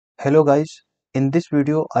Hello guys, in this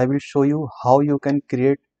video I will show you how you can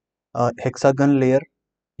create a hexagon layer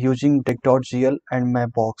using Deckgl and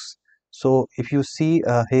Mapbox. So if you see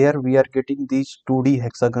here we are getting these 2D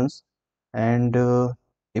hexagons, and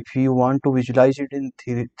if you want to visualize it in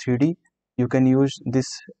 3D you can use this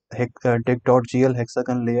Deckgl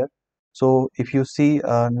hexagon layer. So if you see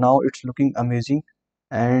now it's looking amazing,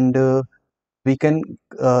 and we can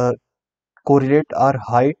uh, correlate our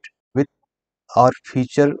height with or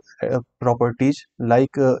feature properties,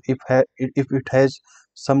 like if it has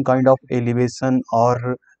some kind of elevation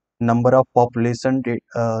or number of population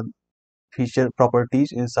feature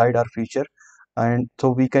properties inside our feature, and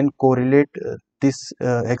so we can correlate this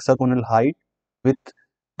hexagonal height with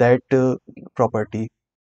that property.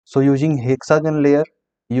 So using hexagon layer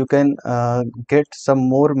you can get some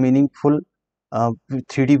more meaningful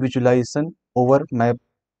 3D visualization over map.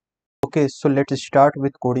 Okay, so let's start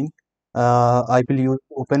with coding. I will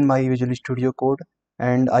open my Visual Studio Code,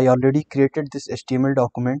 and I already created this HTML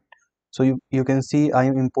document. So you can see I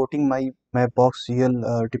am importing my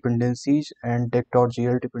Mapbox.gl dependencies and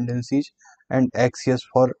deck.gl dependencies and Axios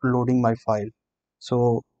for loading my file.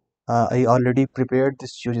 So I already prepared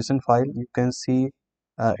this JSON file. You can see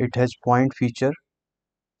it has point feature.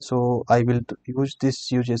 So I will use this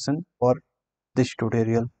JSON for this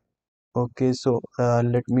tutorial. Okay, so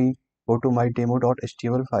let me go to my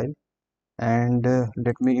demo.html file, and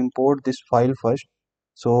let me import this file first.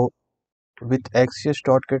 So with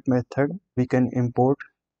axios.get method we can import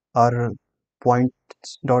our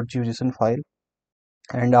points.json file,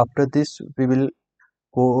 and after this we will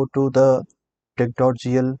go to the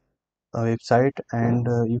deck.gl website, and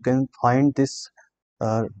you can find this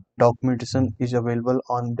uh, documentation is available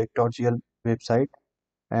on deck.gl website.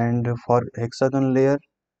 And for hexagon layer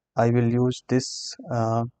I will use this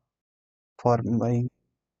for my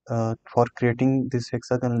for creating this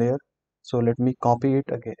hexagon layer. So let me copy it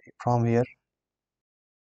again from here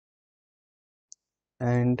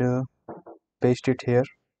and paste it here.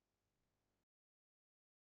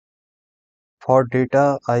 For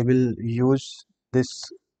data I will use this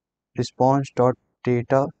response dot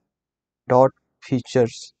data dot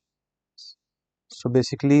features. So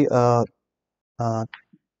basically uh,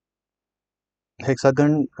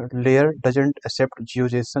 hexagon layer doesn't accept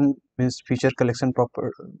GeoJSON, means feature collection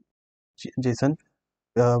proper JSON.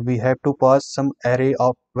 We have to pass some array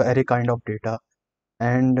kind of data,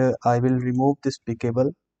 and I will remove this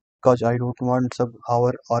pickable because I don't want some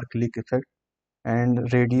hover or click effect.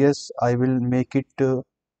 And radius I will make it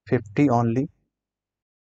 50 only.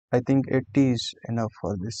 I think 80 is enough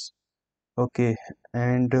for this. Okay,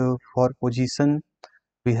 and for position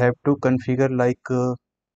we have to configure like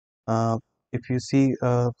uh, if you see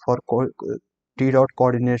for t dot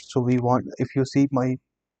coordinates. So we want, if you see my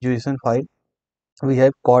JSON file, we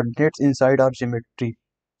have coordinates inside our geometry.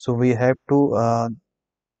 So we have to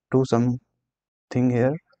do something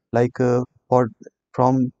here, like for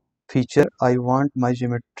from feature I want my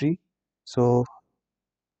geometry. So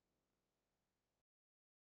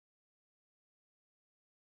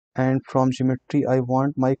and from geometry I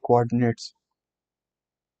want my coordinates.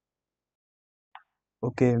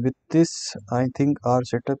 Okay, with this I think our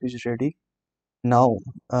setup is ready. Now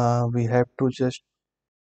we have to just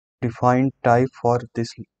define type for this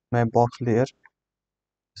Mapbox layer.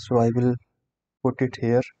 So I will put it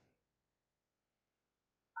here,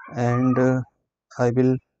 and I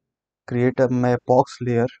will create a Mapbox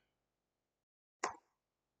layer,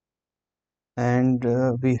 and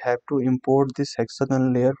we have to import this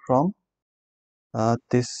hexagon layer from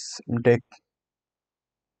this deck.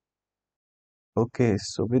 Okay,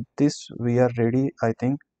 so with this we are ready, I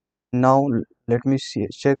think. Now let me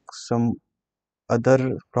check some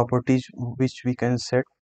other properties which we can set,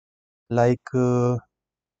 like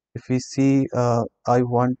if we see I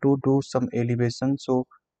want to do some elevation. So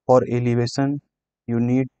for elevation you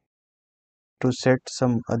need to set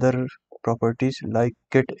some other properties like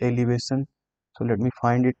get elevation. So let me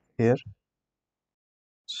find it here.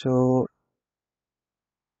 So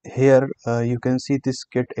here you can see this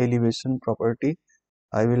get elevation property.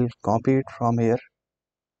 I will copy it from here,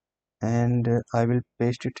 and I will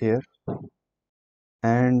paste it here.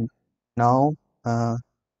 And now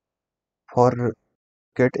for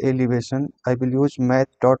get elevation I will use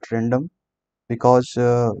math.random, because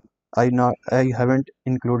I haven't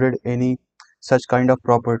included any such kind of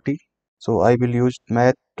property. So I will use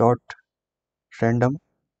math.random,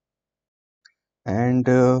 and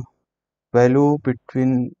value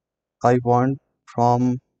between I want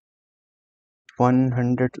from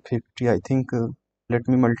 150, I think. Let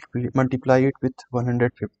me multiply it with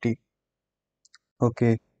 150.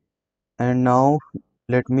 Okay, and now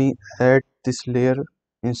let me add this layer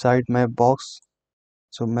inside Mapbox.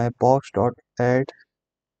 So Mapbox dot add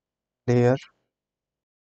layer.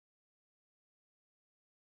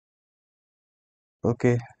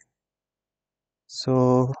 Okay,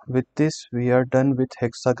 so with this we are done with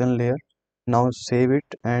hexagon layer. Now save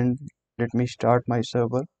it and let me start my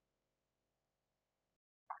server.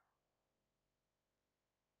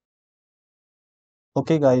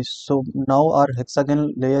 Okay guys, so now our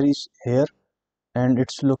hexagon layer is here and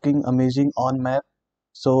it's looking amazing on map.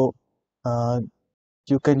 So uh,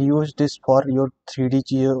 you can use this for your 3D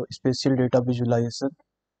geospatial data visualization.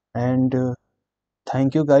 And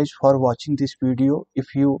thank you guys for watching this video.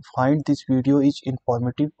 If you find this video is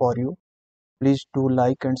informative for you, please do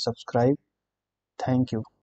like and subscribe. Thank you.